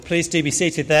Please do be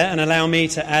seated there and allow me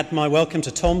to add my welcome to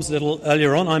Tom's a little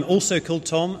earlier on. I'm also called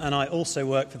Tom and I also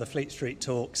work for the Fleet Street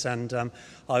Talks, and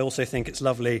I also think it's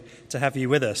lovely to have you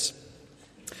with us.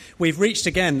 We've reached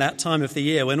again that time of the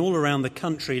year when all around the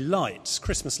country lights,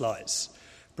 Christmas lights,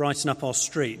 brighten up our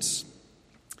streets.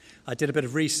 I did a bit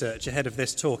of research ahead of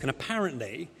this talk, and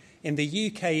apparently in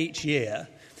the UK each year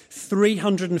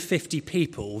 350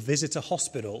 people visit a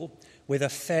hospital with a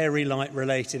fairy light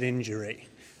related injury.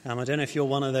 I don't know if you're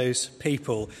one of those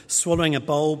people swallowing a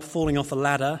bulb, falling off a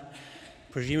ladder,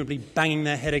 presumably banging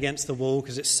their head against the wall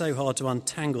because it's so hard to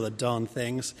untangle the darn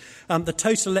things. The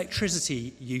total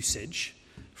electricity usage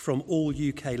from all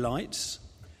UK lights,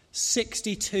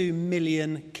 62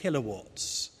 million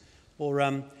kilowatts,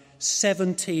 or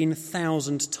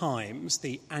 17,000 times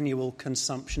the annual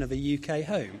consumption of a UK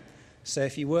home. So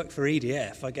if you work for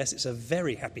EDF, I guess it's a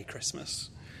very happy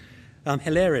Christmas.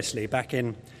 Hilariously, back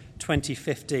in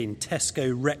 2015,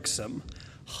 Tesco Wrexham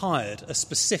hired a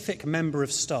specific member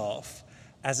of staff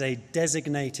as a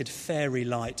designated fairy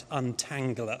light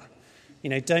untangler.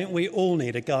 You know, don't we all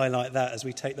need a guy like that as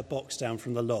we take the box down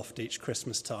from the loft each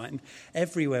Christmas time?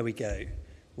 Everywhere we go,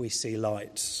 we see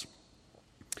lights.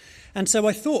 And so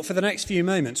I thought for the next few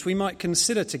moments we might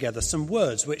consider together some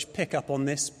words which pick up on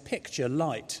this picture,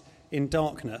 light in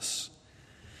darkness.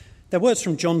 They're words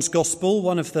from John's Gospel,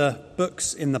 one of the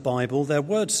books in the Bible. They're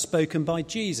words spoken by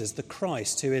Jesus, the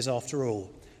Christ, who is, after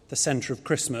all, the centre of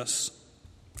Christmas.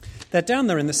 They're down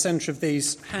there in the centre of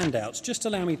these handouts. Just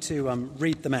allow me to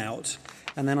read them out,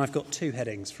 and then I've got two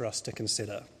headings for us to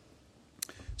consider.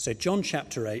 So John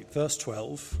chapter 8, verse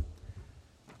 12.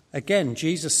 Again,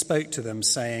 Jesus spoke to them,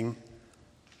 saying,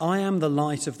 I am the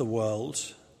light of the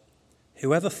world.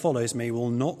 Whoever follows me will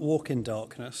not walk in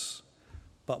darkness,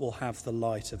 but will have the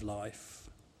light of life.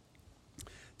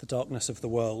 The darkness of the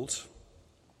world.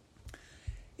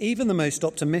 Even the most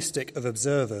optimistic of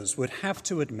observers would have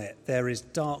to admit there is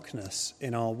darkness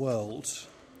in our world.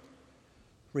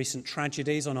 Recent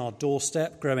tragedies on our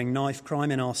doorstep, growing knife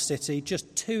crime in our city,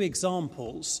 just two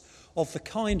examples of the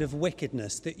kind of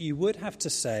wickedness that you would have to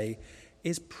say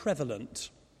is prevalent.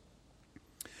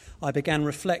 I began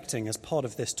reflecting as part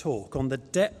of this talk on the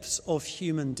depths of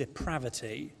human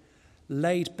depravity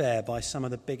laid bare by some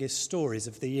of the biggest stories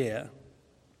of the year.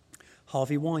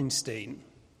 Harvey Weinstein,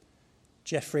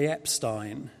 Jeffrey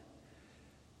Epstein,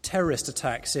 terrorist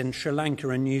attacks in Sri Lanka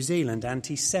and New Zealand,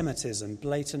 anti-Semitism,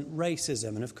 blatant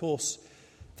racism, and of course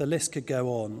the list could go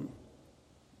on.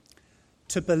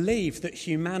 To believe that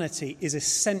humanity is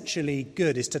essentially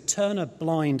good is to turn a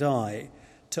blind eye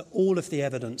to all of the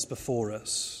evidence before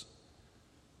us.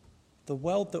 The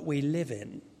world that we live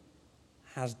in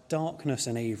has darkness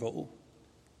and evil.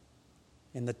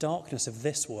 In the darkness of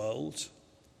this world,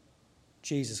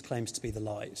 Jesus claims to be the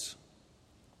light.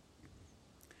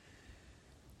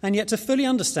 And yet, to fully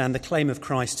understand the claim of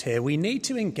Christ here, we need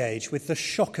to engage with the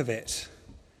shock of it.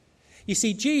 You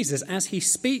see, Jesus, as he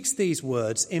speaks these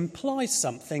words, implies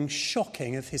something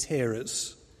shocking of his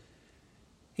hearers.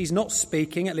 He's not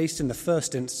speaking, at least in the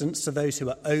first instance, to those who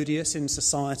are odious in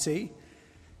society.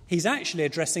 He's actually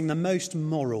addressing the most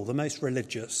moral, the most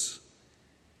religious.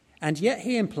 And yet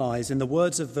he implies in the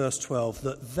words of verse 12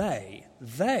 that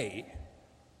they,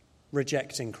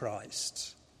 rejecting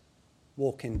Christ,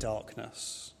 walk in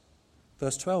darkness.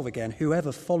 Verse 12 again,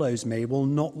 whoever follows me will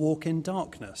not walk in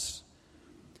darkness,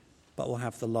 but will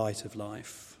have the light of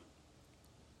life.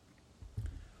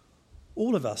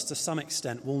 All of us, to some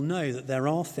extent, will know that there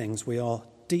are things we are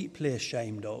deeply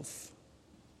ashamed of,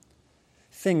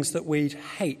 things that we'd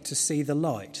hate to see the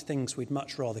light, things we'd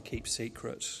much rather keep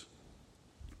secret.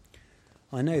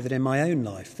 I know that in my own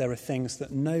life there are things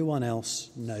that no one else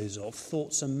knows of,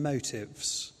 thoughts and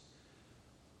motives,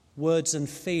 words and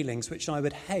feelings which I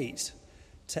would hate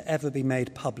to ever be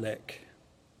made public.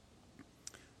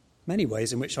 Many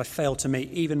ways in which I fail to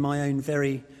meet even my own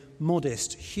very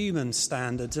modest human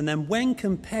standards, and then when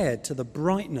compared to the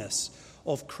brightness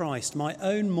of Christ, my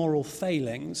own moral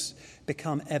failings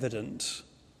become evident.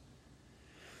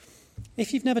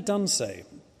 If you've never done so,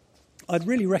 I'd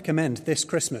really recommend this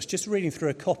Christmas just reading through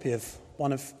a copy of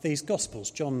one of these Gospels,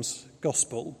 John's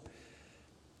Gospel.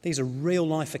 These are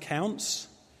real-life accounts.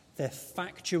 They're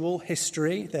factual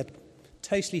history. They're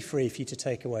totally free for you to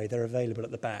take away. They're available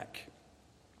at the back.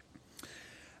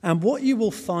 And what you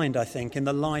will find, I think, in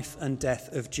the life and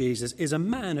death of Jesus is a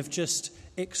man of just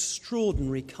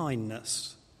extraordinary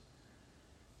kindness,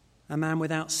 a man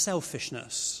without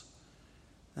selfishness,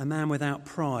 a man without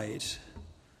pride,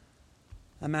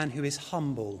 a man who is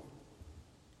humble,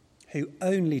 who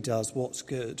only does what's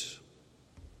good.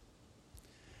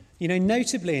 You know,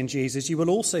 notably in Jesus, you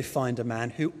will also find a man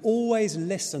who always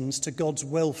listens to God's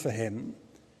will for him.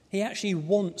 He actually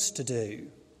wants to do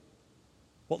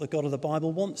what the God of the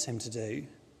Bible wants him to do.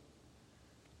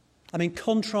 I mean,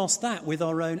 contrast that with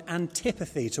our own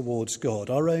antipathy towards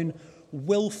God, our own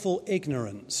willful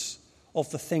ignorance of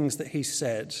the things that he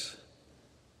said.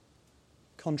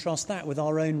 Contrast that with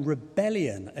our own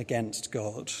rebellion against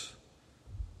God,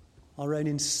 our own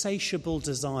insatiable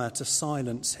desire to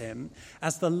silence him.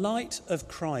 As the light of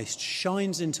Christ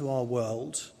shines into our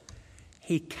world,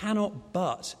 he cannot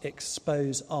but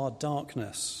expose our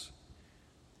darkness.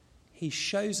 He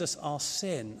shows us our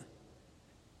sin.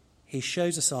 He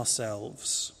shows us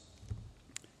ourselves.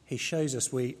 He shows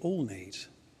us we all need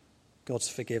God's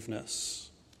forgiveness.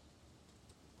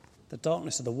 The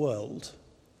darkness of the world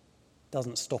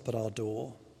doesn't stop at our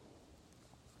door.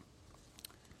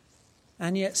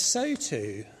 And yet so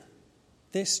too,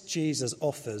 this Jesus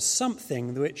offers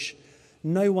something which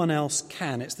no one else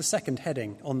can. It's the second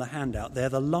heading on the handout there,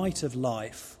 the light of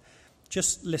life.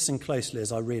 Just listen closely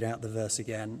as I read out the verse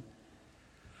again.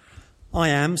 I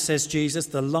am, says Jesus,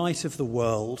 the light of the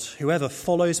world. Whoever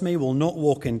follows me will not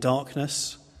walk in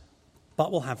darkness,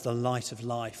 but will have the light of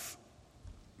life.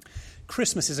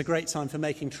 Christmas is a great time for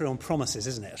making true on promises,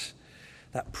 isn't it?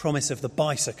 That promise of the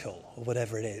bicycle, or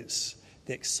whatever it is,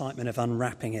 the excitement of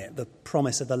unwrapping it, the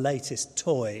promise of the latest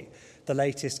toy, the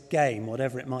latest game,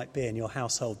 whatever it might be in your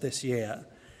household this year.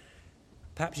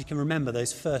 Perhaps you can remember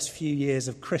those first few years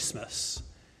of Christmas,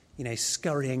 you know,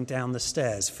 scurrying down the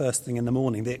stairs first thing in the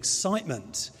morning, the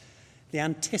excitement, the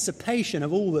anticipation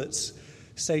of all that's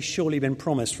so surely been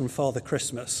promised from Father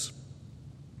Christmas.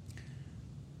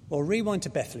 Well, rewind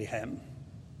to Bethlehem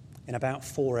in about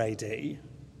 4 AD,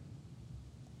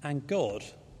 and God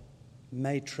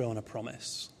made true on a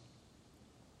promise.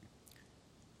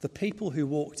 The people who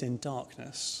walked in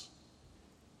darkness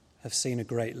have seen a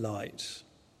great light.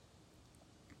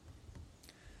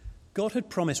 God had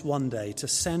promised one day to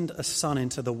send a son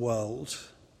into the world,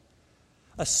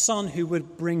 a son who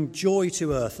would bring joy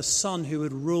to earth, a son who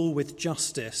would rule with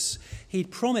justice. He'd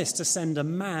promised to send a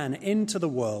man into the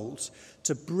world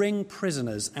to bring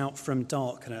prisoners out from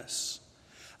darkness,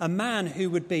 a man who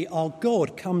would be our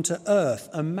God come to earth,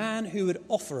 a man who would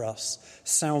offer us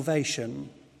salvation.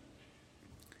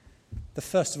 The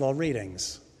first of our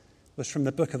readings was from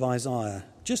the book of Isaiah.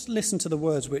 Just listen to the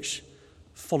words which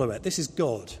follow it. This is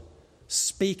God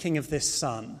speaking of this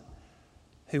son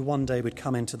who one day would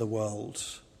come into the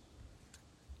world.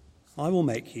 I will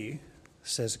make you,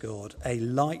 says God, a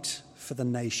light for the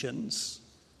nations,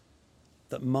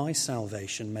 that my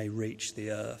salvation may reach the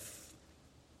earth.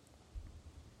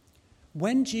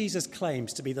 When Jesus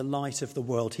claims to be the light of the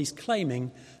world, he's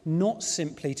claiming not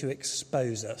simply to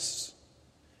expose us.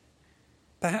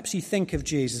 Perhaps you think of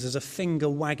Jesus as a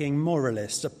finger-wagging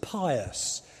moralist, a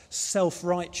pious,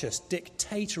 self-righteous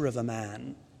dictator of a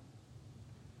man.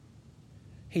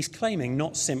 He's claiming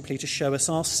not simply to show us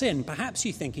our sin. Perhaps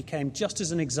you think he came just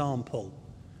as an example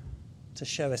to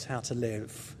show us how to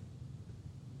live.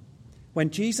 When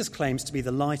Jesus claims to be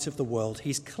the light of the world,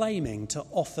 he's claiming to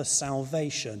offer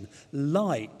salvation,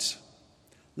 light,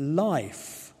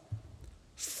 life,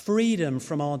 freedom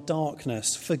from our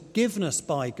darkness, forgiveness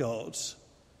by God,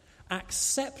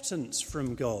 acceptance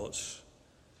from God,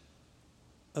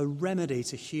 a remedy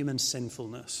to human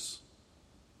sinfulness.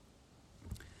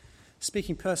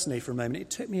 Speaking personally for a moment, it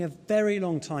took me a very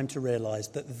long time to realise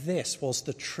that this was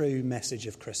the true message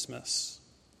of Christmas.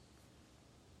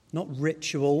 Not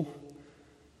ritual,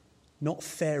 not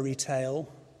fairy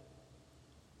tale,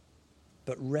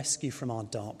 but rescue from our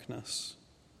darkness.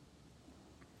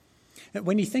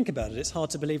 When you think about it, it's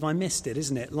hard to believe I missed it,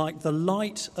 isn't it? Like the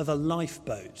light of a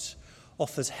lifeboat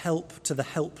offers help to the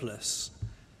helpless,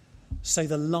 so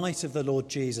the light of the Lord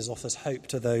Jesus offers hope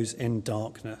to those in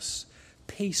darkness.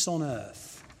 Peace on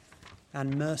earth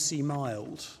and mercy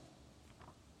mild,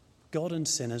 God and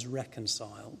sinners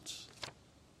reconciled.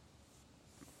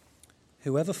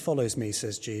 Whoever follows me,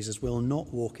 says Jesus, will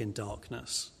not walk in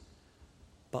darkness,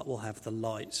 but will have the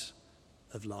light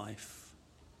of life.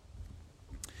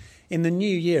 In the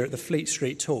new year at the Fleet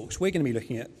Street Talks, we're going to be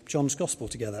looking at John's Gospel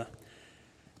together.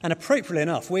 And appropriately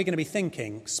enough, we're going to be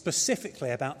thinking specifically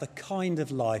about the kind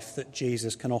of life that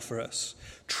Jesus can offer us.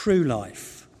 True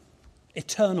life,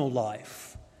 eternal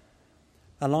life,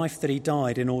 a life that he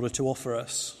died in order to offer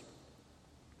us.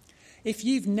 If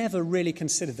you've never really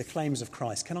considered the claims of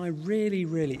Christ, can I really,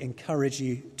 really encourage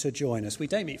you to join us? We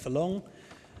don't meet for long,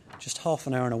 just half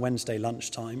an hour on a Wednesday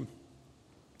lunchtime.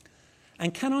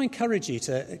 And can I encourage you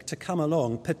to come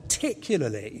along,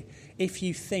 particularly if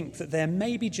you think that there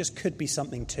maybe just could be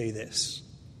something to this?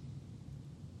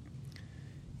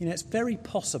 It's very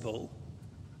possible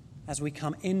as we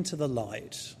come into the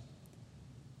light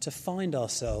to find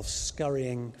ourselves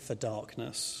scurrying for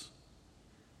darkness.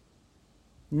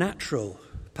 Natural,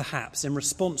 perhaps, in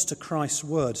response to Christ's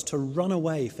words, to run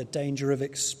away for danger of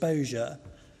exposure.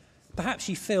 Perhaps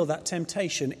you feel that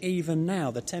temptation even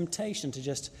now, the temptation to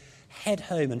just head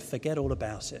home and forget all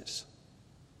about it.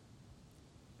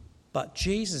 But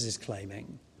Jesus is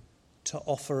claiming to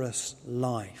offer us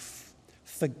life,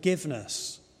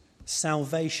 forgiveness,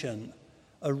 salvation,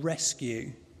 a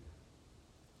rescue.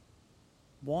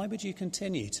 Why would you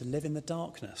continue to live in the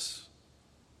darkness?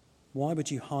 Why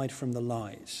would you hide from the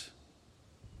light?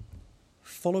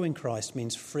 Following Christ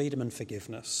means freedom and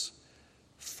forgiveness.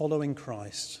 Following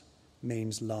Christ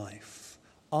means life.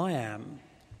 I am,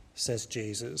 says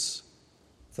Jesus,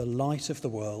 the light of the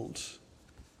world.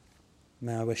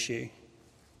 May I wish you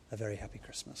a very happy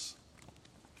Christmas.